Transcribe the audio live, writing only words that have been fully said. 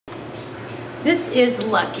This is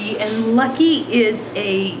Lucky, and Lucky is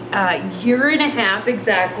a year and a half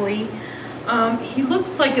exactly. He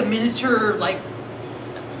looks like a miniature, like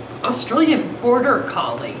Australian border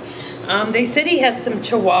collie. They said he has some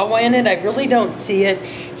Chihuahua in it. I really don't see it.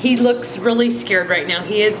 He looks really scared right now.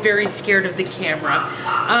 He is very scared of the camera.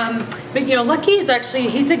 But you know, Lucky is actually,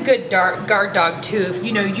 he's a good guard dog too. If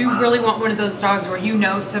you know, you really want one of those dogs where you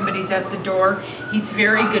know somebody's at the door, he's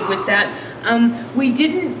very good with that.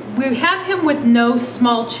 We have him with no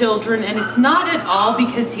small children, and it's not at all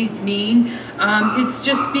because he's mean. It's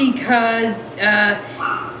just because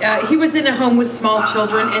he was in a home with small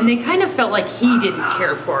children and they kind of felt like he didn't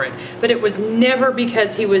care for it. But it was never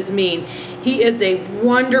because he was mean. He is a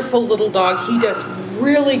wonderful little dog. He does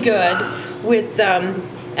really good with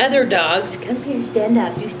other dogs. Come here, stand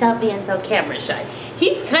up. You stop being so camera shy.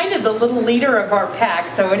 He's kind of the little leader of our pack,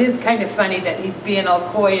 so it is kind of funny that he's being all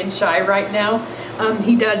coy and shy right now.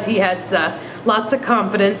 He has lots of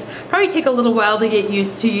confidence. Probably take a little while to get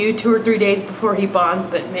used to you, 2 or 3 days before he bonds,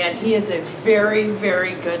 but man, he is a very,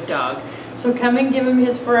 very good dog. So come and give him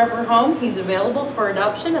his forever home. He's available for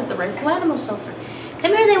adoption at the Rifle Animal Shelter.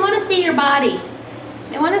 Come here, they want to see your body.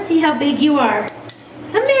 They want to see how big you are.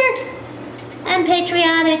 Come here. I'm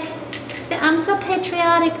patriotic. I'm so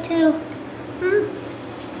patriotic too.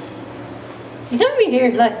 Come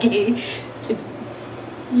here, Lucky.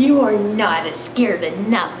 You are not scared of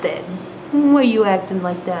nothing. Why are you acting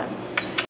like that?